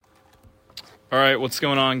All right, what's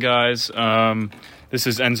going on, guys? This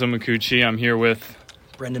is Enzo Macucci. I'm here with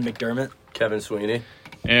Brendan McDermott. Kevin Sweeney.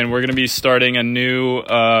 and we're going to be starting a new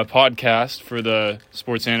podcast for the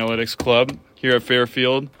Sports Analytics Club here at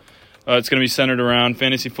Fairfield. It's going to be centered around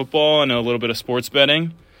fantasy football and a little bit of sports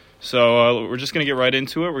betting. So we're just going to get right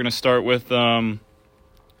into it. We're going to start with some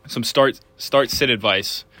start-sit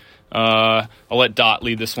advice. I'll let Dot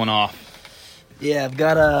lead this one off. Yeah, I've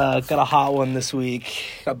got a hot one this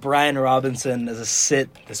week. Got Brian Robinson as a sit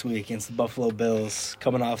this week against the Buffalo Bills,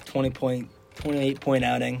 coming off 28-point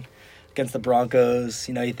outing against the Broncos.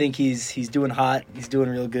 You know, you think he's doing hot. He's doing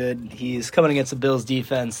real good. He's coming against the Bills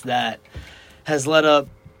defense that has let up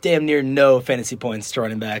damn near no fantasy points to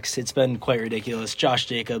running backs. It's been quite ridiculous. Josh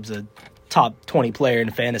Jacobs, a top 20 player in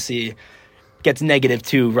fantasy, gets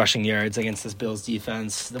 -2 rushing yards against this Bills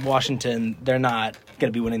defense. The Washington, they're not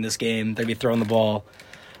going to be winning this game. They're going to be throwing the ball.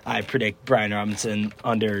 I predict Brian Robinson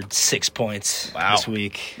under 6 points this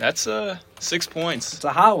week. That's 6 points. It's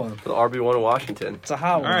a hot one. The RB1 in Washington. It's a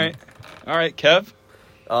hot one. All right, Kev.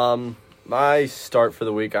 My start for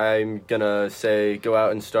the week, I'm going to say go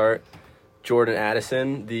out and start Jordan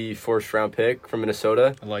Addison, the first-round pick from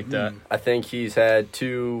Minnesota. I like that. I think he's had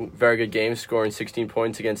 2 very good games, scoring 16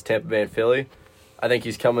 points against Tampa Bay and Philly. I think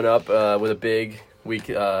he's coming up with a big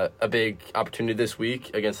opportunity this week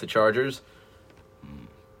against the Chargers.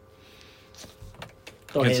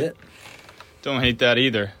 Don't hate it. Don't hate that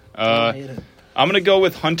either. Don't hate it. I'm going to go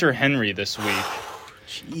with Hunter Henry this week.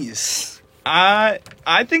 Jeez. I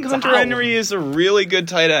think Hunter Henry is a really good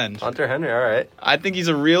tight end. Hunter Henry, all right. I think he's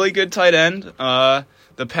a really good tight end. The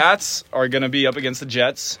Pats are going to be up against the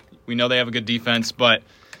Jets. We know they have a good defense, but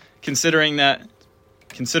considering that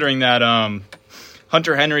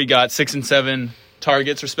Hunter Henry got 6 and 7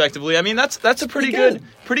 targets respectively, I mean that's a pretty good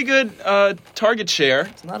target share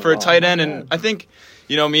for a tight end. And I think,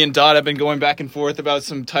 me and Dot have been going back and forth about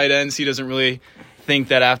some tight ends. He doesn't really think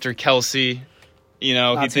that after Kelsey,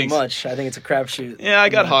 Not he too thinks much. I think it's a crapshoot. Yeah, I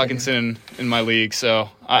got Hawkinson in my league, so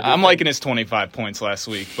I'm liking his 25 points last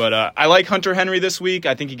week. But I like Hunter Henry this week.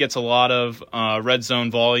 I think he gets a lot of red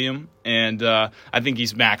zone volume, and I think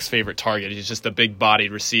he's Mac's favorite target. He's just a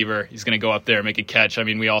big-bodied receiver. He's going to go up there and make a catch. I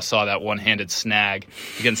mean, we all saw that one-handed snag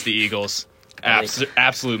against the Eagles.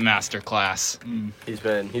 Absolute masterclass.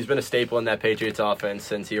 He's been a staple in that Patriots offense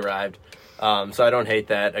since he arrived. So I don't hate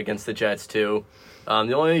that against the Jets, too.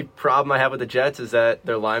 The only problem I have with the Jets is that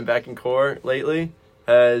their linebacking core lately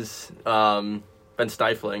has been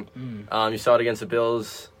stifling. You saw it against the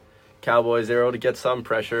Bills, Cowboys. They were able to get some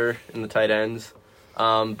pressure in the tight ends,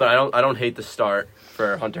 but I don't hate the start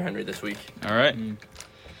for Hunter Henry this week. All right.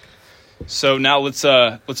 So now let's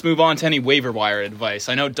move on to any waiver wire advice.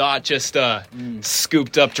 I know Dot just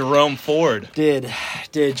scooped up Jerome Ford. Did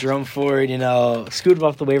Jerome Ford, scooped him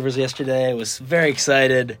off the waivers yesterday. Was very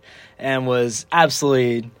excited and was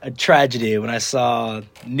absolutely a tragedy when I saw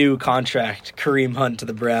new contract Kareem Hunt to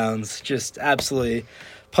the Browns. Just absolutely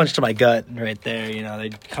punched to my gut right there. They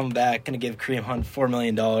come back, going to give Kareem Hunt $4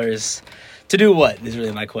 million. To do what is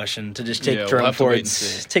really my question. To just take Jerome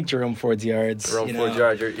Ford's yards. Jerome Ford's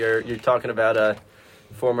yards. You're talking about a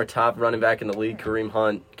former top running back in the league, Kareem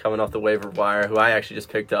Hunt, coming off the waiver wire, who I actually just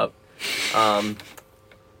picked up. I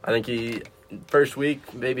think first week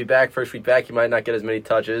back, he might not get as many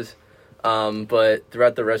touches. But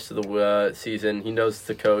throughout the rest of the season, he knows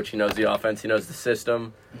the coach, he knows the offense, he knows the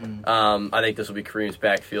system. I think this will be Kareem's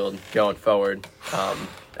backfield going forward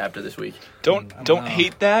after this week. Don't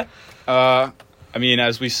hate that. I mean,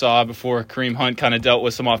 as we saw before, Kareem Hunt kind of dealt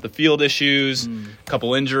with some off-the-field issues, a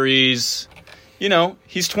couple injuries.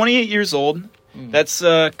 He's 28 years old. That's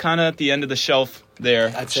kind of at the end of the shelf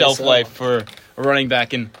life for a running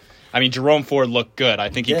back. And, I mean, Jerome Ford looked good. I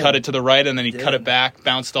think he cut it to the right, and then he cut it back,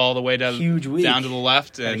 bounced all the way down to the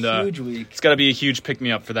left. And huge week. It's got to be a huge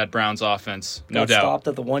pick-me-up for that Browns offense, no doubt. Stopped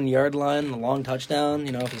at the 1-yard line, the long touchdown.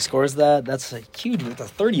 If he scores that, that's a huge week. A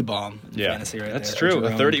 30 bomb in fantasy right that's there. That's true,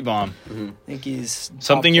 a 30 bomb. I think he's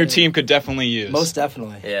something your team could definitely use. Most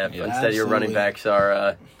definitely. Yeah, instead your running backs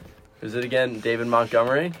are... Who's it again? David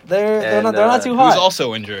Montgomery? They're not too hot. Who's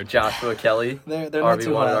also injured. Joshua Kelly. They're not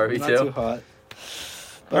too hot. RB1 and RB2. Not too hot.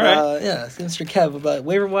 But, all right. Mr. Kev, about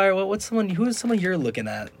waiver wire, who is someone you're looking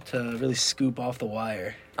at to really scoop off the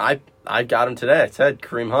wire? I got him today. I said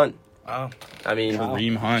Kareem Hunt. Wow. I mean,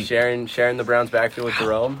 Kareem Hunt. Sharing the Browns backfield with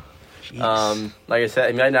Jerome. Like I said,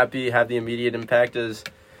 it might not have the immediate impact as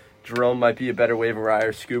Jerome might be a better waiver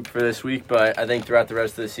wire scoop for this week, but I think throughout the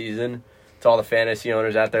rest of the season, to all the fantasy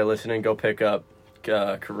owners out there listening, go pick up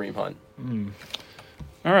Kareem Hunt.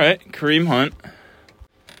 All right, Kareem Hunt.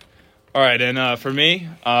 All right, and for me,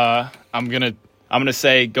 I'm gonna I'm going to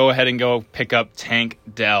say go ahead and go pick up Tank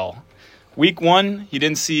Dell. Week 1, he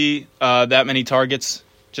didn't see that many targets,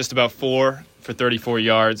 just about 4 for 34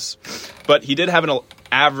 yards. But he did have an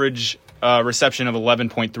average reception of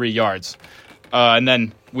 11.3 yards. And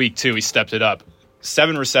then week 2, he stepped it up.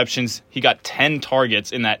 7 receptions. He got 10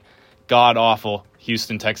 targets in that god-awful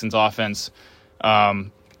Houston Texans offense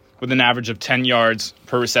with an average of 10 yards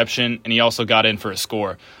per reception, and he also got in for a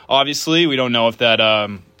score. Obviously, we don't know if that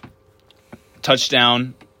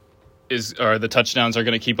touchdown the touchdowns are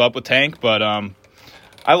going to keep up with Tank, but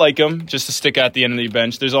I like him just to stick at the end of the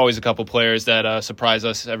bench. There's always a couple players that surprise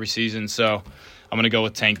us every season, so I'm going to go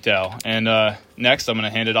with Tank Dell. And next, I'm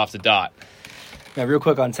going to hand it off to Dot. Now, real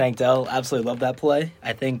quick on Tank Dell, absolutely love that play.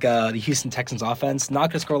 I think the Houston Texans offense, not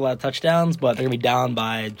going to score a lot of touchdowns, but they're going to be down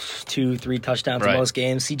by 2-3 touchdowns in most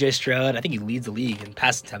games. C.J. Stroud, I think he leads the league in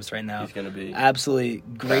pass attempts right now. He's going to be absolutely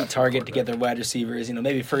great target to get their wide receivers.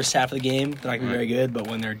 Maybe first half of the game, they're not going to be very good, but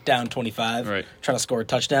when they're down 25, trying to score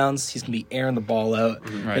touchdowns, he's going to be airing the ball out.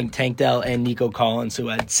 I think Tank Dell and Nico Collins, who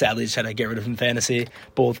I'd sadly just had to get rid of in fantasy,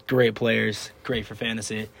 both great players, great for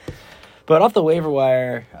fantasy. But off the waiver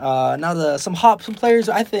wire, now some players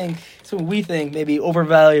we think maybe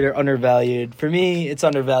overvalued or undervalued. For me, it's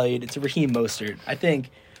undervalued. It's Raheem Mostert. I think,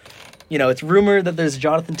 it's rumored that there's a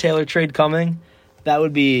Jonathan Taylor trade coming. That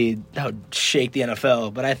would shake the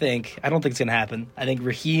NFL. But I don't think it's going to happen. I think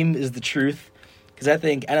Raheem is the truth. Because I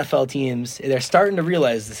think NFL teams, they're starting to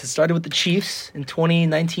realize this. It started with the Chiefs in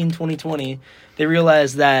 2019, 2020. They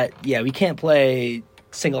realized that, we can't play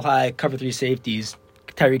single high cover 3 safeties.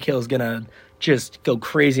 Tyreek Hill is going to just go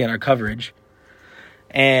crazy on our coverage.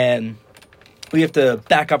 And we have to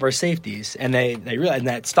back up our safeties. And they realized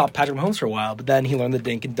that stopped Patrick Mahomes for a while. But then he learned the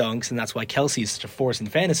dink and dunks, and that's why Kelsey is such a force in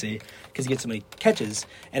fantasy, because he gets so many catches.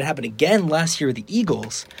 And it happened again last year with the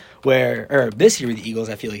Eagles, this year with the Eagles,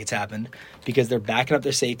 I feel like it's happened, because they're backing up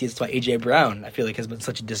their safeties. That's why A.J. Brown, I feel like, has been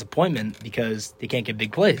such a disappointment, because they can't get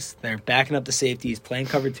big plays. They're backing up the safeties, playing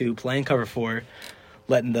cover 2, playing cover 4,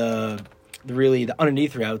 letting the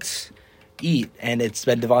underneath routes eat, and it's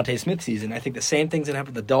been Devontae Smith season. I think the same thing's going to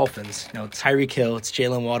happen to the Dolphins. It's Tyreek Hill, it's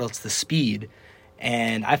Jalen Waddle, it's the speed,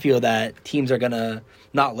 and I feel that teams are going to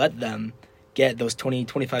not let them get those 20,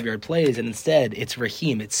 25-yard plays, and instead it's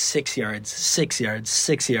Raheem. It's 6 yards, 6 yards,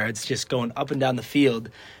 6 yards, just going up and down the field.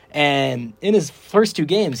 And in his first 2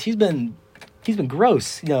 games, he's been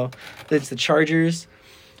gross. It's the Chargers.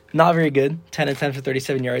 Not very good. 10 attempts for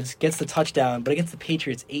 37 yards. Gets the touchdown, but against the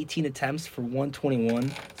Patriots, 18 attempts for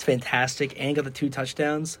 121. It's fantastic. And got the 2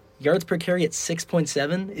 touchdowns. Yards per carry at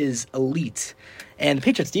 6.7 is elite. And the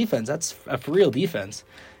Patriots defense, that's a for real defense.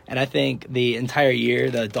 And I think the entire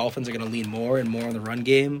year, the Dolphins are going to lean more and more on the run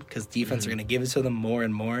game, because defense are going to give it to them more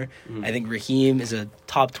and more. I think Raheem is a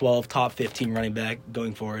top 12, top 15 running back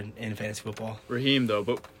going forward in fantasy football. Raheem, though,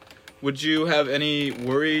 but would you have any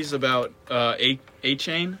worries about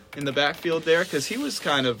A-Chain in the backfield there? Because he was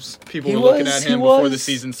people were looking at him before the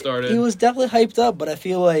season started. He was definitely hyped up, but I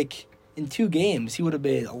feel like in 2 games, he would have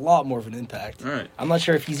made a lot more of an impact. All right. I'm not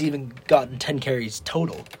sure if he's even gotten 10 carries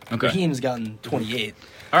total. Okay. Raheem's gotten 28.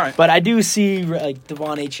 All right. But I do see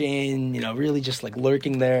Devon A-Chain, really just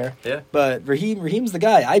lurking there. Yeah. But Raheem's the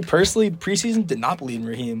guy. I personally, preseason, did not believe in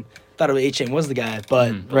Raheem. Thought A-Chain was the guy,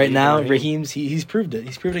 but right now Raheem's he's proved it.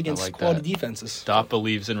 He's proved it against quality defenses. Dot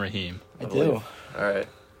believes in Raheem. I do. All right.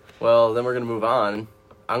 Well, then we're gonna move on.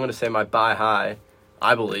 I'm gonna say my buy high.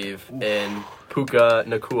 I believe in Puka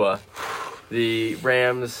Nacua. The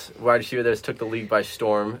Rams wide receiver that took the league by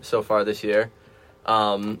storm so far this year.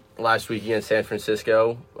 Last week against San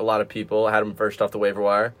Francisco, a lot of people had him first off the waiver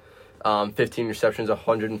wire. 15 receptions,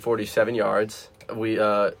 147 yards. Week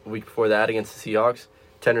before that against the Seahawks,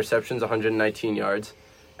 10 receptions, 119 yards,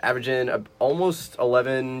 averaging almost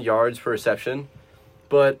 11 yards per reception.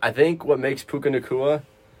 But I think what makes Puka Nacua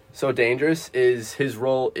so dangerous is his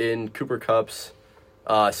role in Cooper Kupp's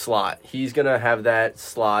slot. He's going to have that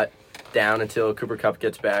slot down until Cooper Kupp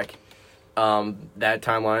gets back. That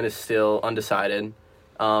timeline is still undecided.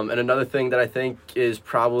 And another thing that I think is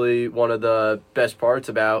probably one of the best parts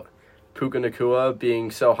about Puka Nacua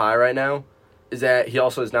being so high right now is that he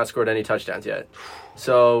also has not scored any touchdowns yet.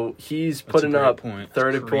 So he's putting up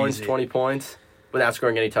 30 points, 20 points without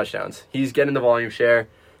scoring any touchdowns. He's getting the volume share.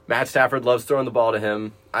 Matt Stafford loves throwing the ball to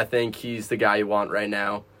him. I think he's the guy you want right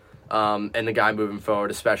now, and the guy moving forward,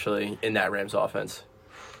 especially in that Rams offense.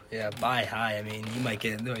 Yeah, buy high. I mean, you might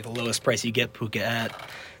get the lowest price you get Puka at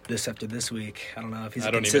after this week. I don't know if he's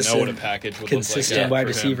I don't even know what a package would consistent look like wide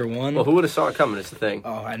receiver him. one. Well, who would have saw it coming? Is the thing.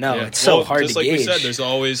 Oh, I know. Yeah. It's so hard to gauge. Just like we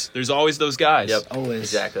said, there's always those guys. Yep, always.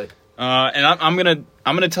 Exactly. And I'm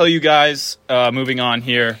gonna tell you guys, moving on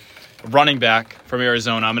here, running back from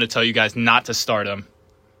Arizona. I'm going to tell you guys not to start him.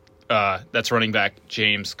 That's running back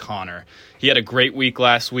James Conner. He had a great week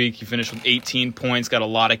last week. He finished with 18 points, got a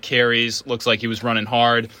lot of carries. Looks like he was running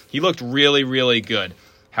hard. He looked really, really good.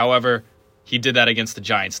 However, he did that against the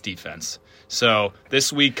Giants defense. So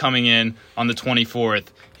this week coming in on the 24th,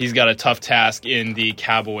 he's got a tough task in the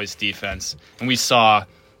Cowboys defense. And we saw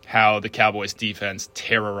how the Cowboys defense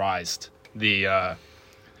terrorized the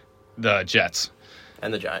Jets.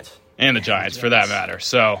 And the Giants. And the Giants, for that matter.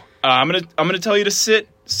 So I'm gonna tell you to sit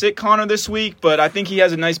Conner this week, but I think he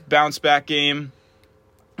has a nice bounce back game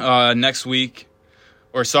next week.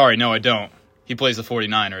 Or sorry, no, I don't. He plays the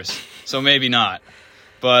 49ers, so maybe not.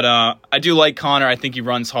 But I do like Conner. I think he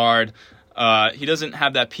runs hard. He doesn't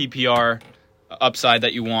have that PPR upside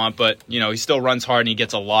that you want, but he still runs hard and he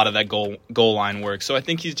gets a lot of that goal line work. So I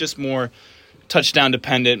think he's just more touchdown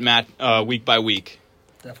dependent, week by week.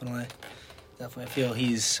 Definitely. I feel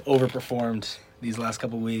he's overperformed these last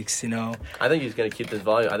couple weeks. I think he's going to keep this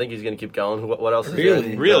volume. I think he's going to keep going. What else?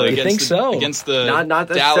 Really? Really? You think so? Against the not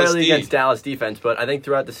necessarily against Dallas defense, but I think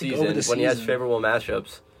throughout the season, when he has favorable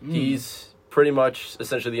matchups, he's pretty much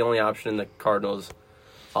essentially the only option in the Cardinals'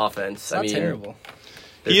 offense. It's not terrible.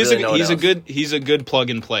 He's a good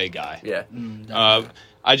plug and play guy. Yeah.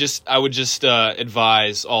 I would just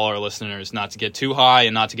advise all our listeners not to get too high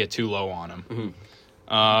and not to get too low on him.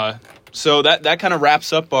 Mm-hmm. So that kind of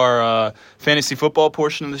wraps up our fantasy football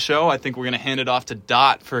portion of the show. I think we're going to hand it off to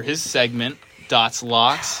Dot for his segment, Dot's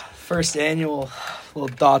Locks. First annual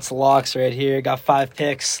little Dot's Locks right here. Got 5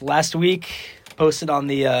 picks. Last week, posted on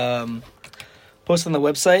the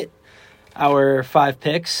website, our 5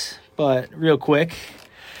 picks. But real quick,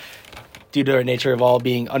 due to our nature of all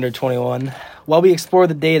being under 21, while we explore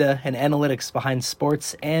the data and analytics behind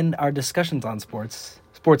sports and our discussions on sports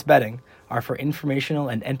betting are for informational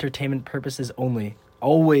and entertainment purposes only.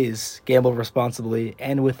 Always gamble responsibly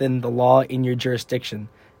and within the law in your jurisdiction.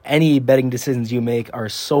 Any betting decisions you make are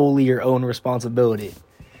solely your own responsibility.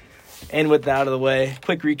 And with that out of the way,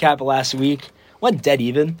 quick recap of last week. Went dead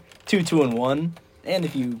even, 2-2-1. And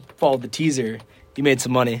if you followed the teaser, you made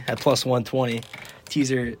some money at plus 120.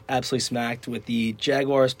 Teaser absolutely smacked with the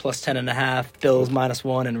Jaguars plus 10.5, Bills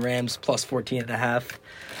 -1, and Rams plus 14.5.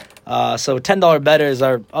 So $10 bettors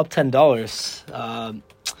are up $10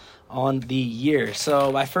 on the year.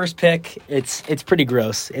 So my first pick, it's pretty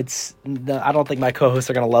gross. I don't think my co-hosts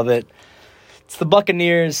are gonna love it. It's the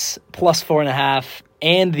Buccaneers plus 4.5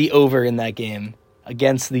 and the over in that game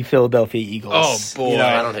against the Philadelphia Eagles. Oh boy,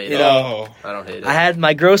 I don't hate it. I don't hate it. I had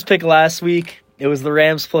my gross pick last week. It was the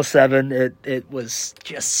Rams plus 7. It was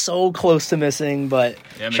just so close to missing, but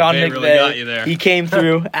Sean McVay really got you there. He came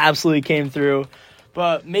through, absolutely came through.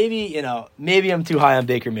 But maybe I'm too high on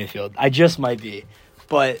Baker Mayfield. I just might be.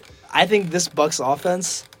 But I think this Bucs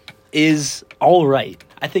offense is all right.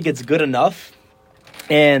 I think it's good enough.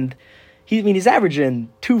 And he's averaging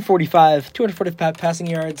 245 passing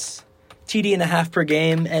yards, TD and a half per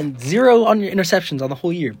game, and 0 on your interceptions on the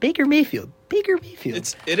whole year. Baker Mayfield.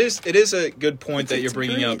 It is a good point that you're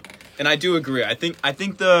bringing up, and I do agree. I think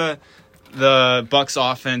the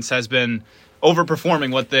Bucs offense has been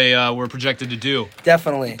overperforming what they were projected to do.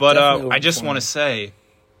 Definitely. But I just want to say,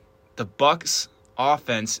 the Bucs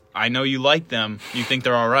offense, I know you like them. You think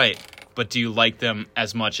they're all right. But do you like them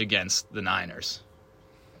as much against the Niners?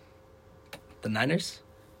 The Niners?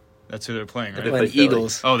 That's who they're playing, right? They're playing the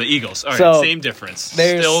Eagles. Oh, the Eagles. All right, so same difference.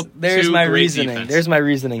 There's my reasoning. Defense. There's my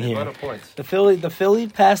reasoning here. The Philly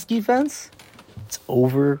pass defense, it's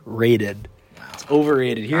overrated. It's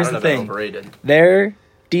overrated. Here's the thing. Their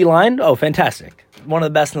D-line, fantastic. One of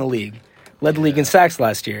the best in the league. Led the league in sacks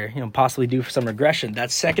last year. Possibly due for some regression. That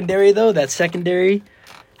secondary, though,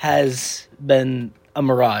 has been a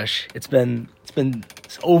mirage. It's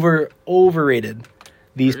overrated.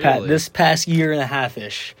 This past year and a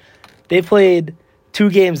half-ish. They played 2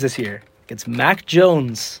 games this year against Mac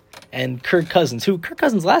Jones and Kirk Cousins. Kirk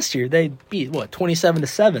Cousins last year, they beat,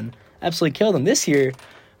 27-7. Absolutely killed them. This year,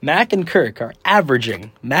 Mac and Kirk are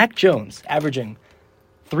Mac Jones averaging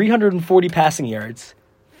 340 passing yards,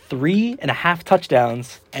 3.5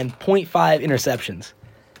 touchdowns, and 0.5 interceptions.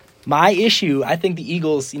 My issue, I think the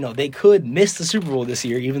Eagles, they could miss the Super Bowl this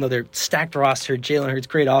year, even though they're stacked roster, Jalen Hurts,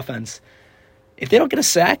 great offense. If they don't get a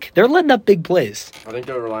sack, they're letting up big plays. I think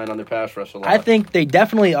they're relying on their pass rush a lot. I think they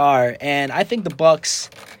definitely are, and I think the Bucs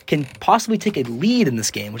can possibly take a lead in this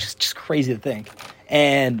game, which is just crazy to think.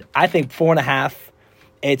 And I think 4.5,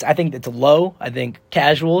 I think it's low. I think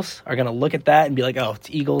casuals are going to look at that and be like, it's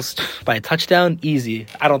Eagles by a touchdown, easy.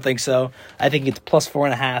 I don't think so. I think it's plus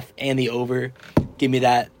 4.5 and the over. Give me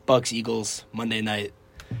that Bucs-Eagles Monday night.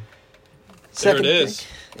 There it is.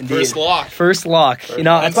 Indeed. First lock. First lock. You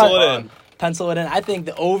know, Pencil it in. Pencil it in. I think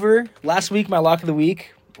the over last week. My lock of the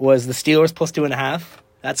week was the Steelers plus 2.5.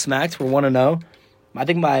 That smacked. We're 1-0. I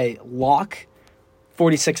think my lock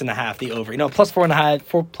 46.5. The over. You know, plus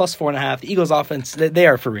 4.5. Plus 4.5. The Eagles' offense. They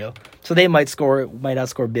are for real. So they might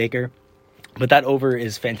outscore Baker, but that over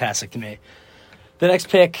is fantastic to me. The next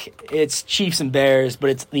pick, it's Chiefs and Bears, but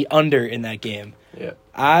it's the under in that game. Yeah.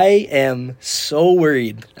 I am so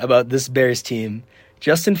worried about this Bears team.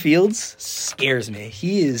 Justin Fields scares me.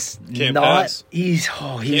 He is Can't not. pass. He's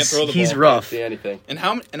Can't throw the he's ball. rough. See anything? And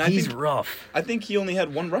I He's think rough. he only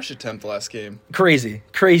had one rush attempt last game. Crazy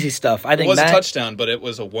stuff. I It think was a Matt, touchdown, but it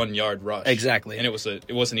was a 1-yard rush. Exactly. And it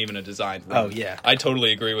wasn't even a designed run. Oh, yeah. I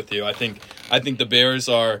totally agree with you. I think the Bears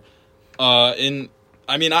are in.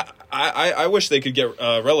 I mean, I wish they could get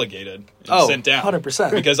relegated and sent down.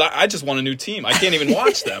 100%. Because I just want a new team. I can't even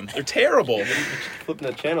watch them. They're terrible. Flipping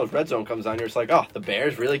the channel, Red Zone comes on, you're just like, oh, the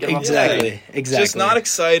Bears really get Exactly. Just not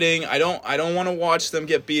exciting. I don't want to watch them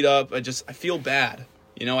get beat up. I feel bad.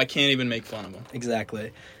 You know, I can't even make fun of them.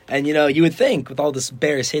 Exactly. And, you know, you would think with all this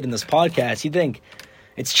Bears hate in this podcast, you'd think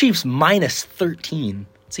it's Chiefs minus 13.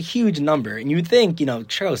 It's a huge number. And you would think, you know,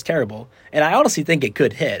 Chicago's terrible. And I honestly think it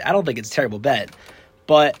could hit. I don't think it's a terrible bet.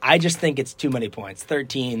 But I just think it's too many points.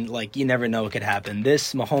 13, like, you never know what could happen.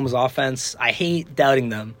 This Mahomes offense, I hate doubting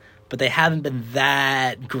them, but they haven't been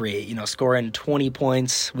that great. You know, scoring 20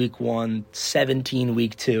 points week 1, 17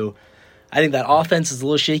 week 2. I think that offense is a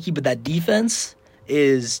little shaky, but that defense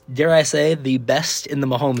is, dare I say, the best in the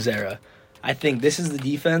Mahomes era. I think this is the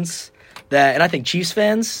defense that, and I think Chiefs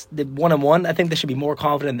fans, the 1-1, I think they should be more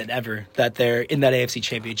confident than ever that they're in that AFC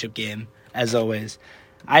Championship game, as always.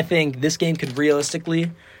 I think this game could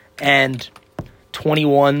realistically end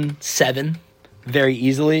 21-7 very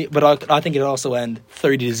easily, but I think it would also end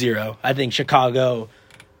 30-0. I think Chicago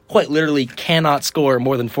quite literally cannot score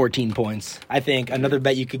more than 14 points. I think another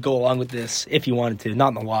bet you could go along with this if you wanted to, not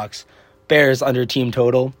in the locks. Bears under team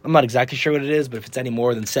total. I'm not exactly sure what it is, but if it's any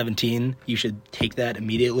more than 17, you should take that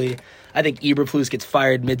immediately. I think Eberflus gets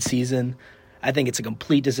fired mid-season. I think it's a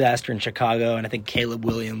complete disaster in Chicago, and I think Caleb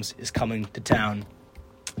Williams is coming to town.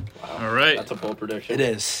 Wow. All right. That's a bold prediction. It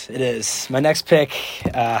is. My next pick,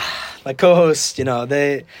 my co-host, you know,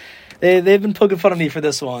 they've been poking fun of me for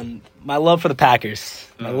this one. My love for the Packers.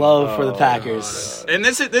 My love for the Packers. And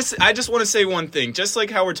this I just want to say one thing. Just like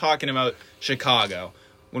how we're talking about Chicago,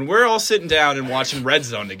 when we're all sitting down and watching Red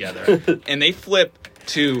Zone together, and they flip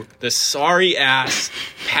to the sorry-ass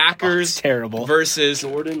Packers terrible. versus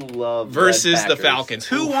Jordan Love versus Red the Packers. Falcons.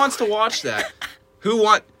 Who wants to watch that?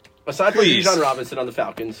 Aside from Please. Bijan Robinson on the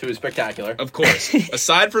Falcons, who is spectacular. Of course.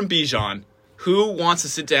 Aside from Bijan, who wants to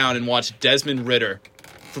sit down and watch Desmond Ridder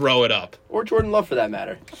throw it up? Or Jordan Love, for that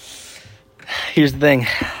matter. Here's the thing.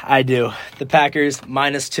 I do. The Packers,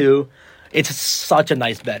 -2. It's such a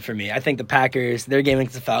nice bet for me. I think the Packers, their game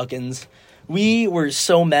against the Falcons, we were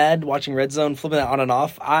so mad watching Red Zone, flipping that on and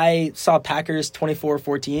off. I saw Packers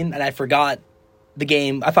 24-14, and I forgot the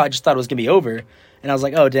game. I just thought it was going to be over. And I was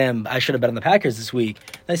like, oh, damn, I should have bet on the Packers this week.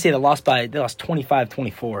 They say they lost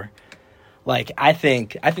 25-24. Like, I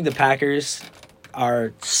think the Packers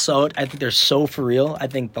are I think they're so for real. I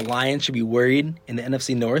think the Lions should be worried in the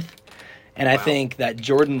NFC North. And I think that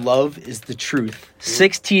Jordan Love is the truth.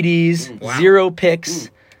 6 TDs, 0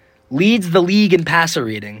 picks, leads the league in passer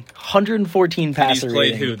rating. 114 passer He's rating.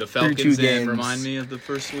 played who? The through 2 Falcons in? games. Remind me of the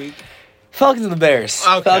first week. Falcons and the Bears.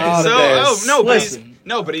 Okay. Falcons and the Bears.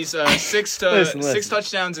 But he's six Listen.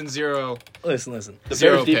 touchdowns and 0. Listen. The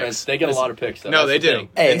 0 Bears defense, picks. they get a lot of picks, though. No, they That's the do. thing.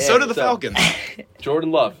 Hey, and so do the so- Falcons.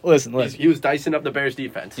 Jordan Love. Listen. He was dicing up the Bears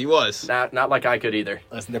defense. He was. Not like I could either.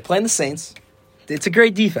 Listen, they're playing the Saints. It's a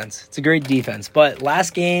great defense. But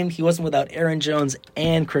last game, he wasn't without Aaron Jones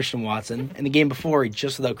and Christian Watson. And the game before, he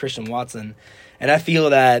just without Christian Watson. And I feel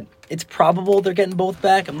that it's probable they're getting both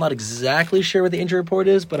back. I'm not exactly sure what the injury report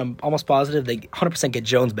is, but I'm almost positive they 100% get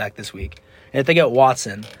Jones back this week. And if they get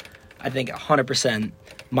Watson, I think 100%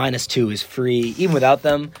 -2 is free. Even without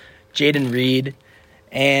them, Jaden Reed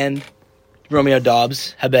and Romeo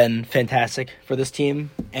Doubs have been fantastic for this team.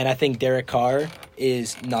 And I think Derek Carr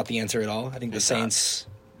is not the answer at all. I think the Saints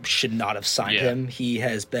should not have signed him. He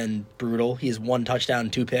has been brutal. He has 1 touchdown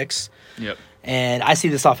and 2 picks. Yep. And I see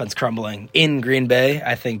this offense crumbling. In Green Bay,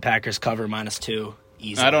 I think Packers cover -2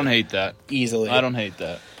 easily. I don't hate that. Easily. I don't hate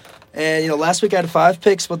that. And, last week I had 5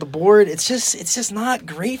 picks, but the board, it's just not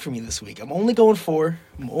great for me this week. I'm only going 4.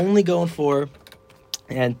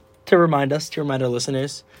 And to remind our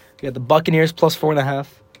listeners, we got the Buccaneers plus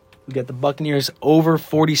 4.5. We got the Buccaneers over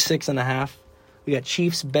 46.5. We got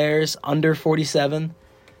Chiefs, Bears under 47.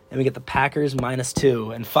 And we get the Packers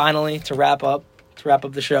 -2. And finally, to wrap up, to wrap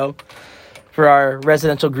up the show. For our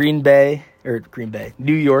residential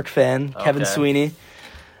New York fan, Kevin Okay. Sweeney,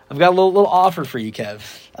 I've got a little offer for you, Kev.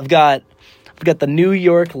 I've got the New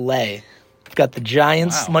York lay. I've got the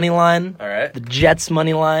Giants Wow. money line, All right. the Jets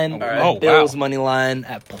money line, right. the Oh, wow. Bills money line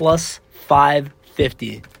at plus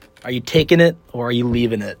 550. Are you taking it or are you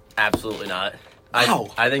leaving it? Absolutely not. Wow.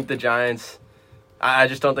 I think the Giants. I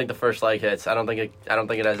just don't think the first leg hits. I don't think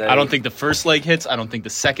it has any. I don't think the first leg hits. I don't think the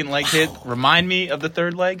second leg hit. Remind me of the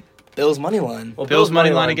third leg. Bills money line. Well, Bills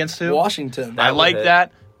money line against who? Washington. That I would like hit.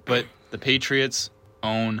 that, but the Patriots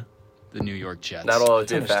own the New York Jets. That'll always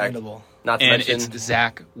It's be a fact. understandable. Not to and mention it's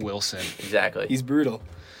Zach Wilson. exactly. He's brutal.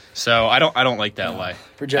 So I don't like that lay.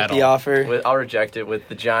 Reject at the all. offer. I'll reject it with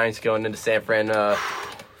the Giants going into San Fran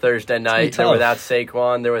Thursday night. They're tough. without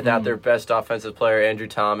Saquon. They're without their best offensive player, Andrew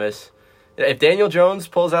Thomas. If Daniel Jones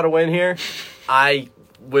pulls out a win here, I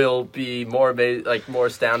will be more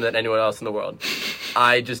astounded than anyone else in the world.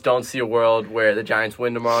 I just don't see a world where the Giants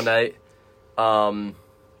win tomorrow night.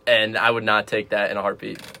 And I would not take that in a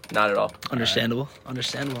heartbeat. Not at all. Understandable.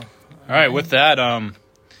 All right, with that,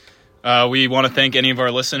 we want to thank any of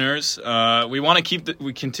our listeners. We want to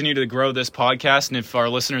we continue to grow this podcast, and if our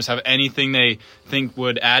listeners have anything they think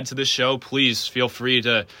would add to this show, please feel free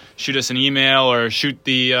to shoot us an email or shoot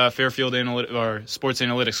the Fairfield or Sports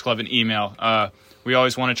Analytics Club an email. We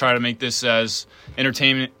always want to try to make this as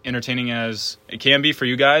entertaining as it can be for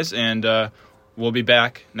you guys, and we'll be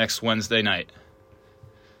back next Wednesday night.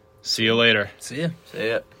 See you later. See ya. See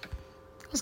ya.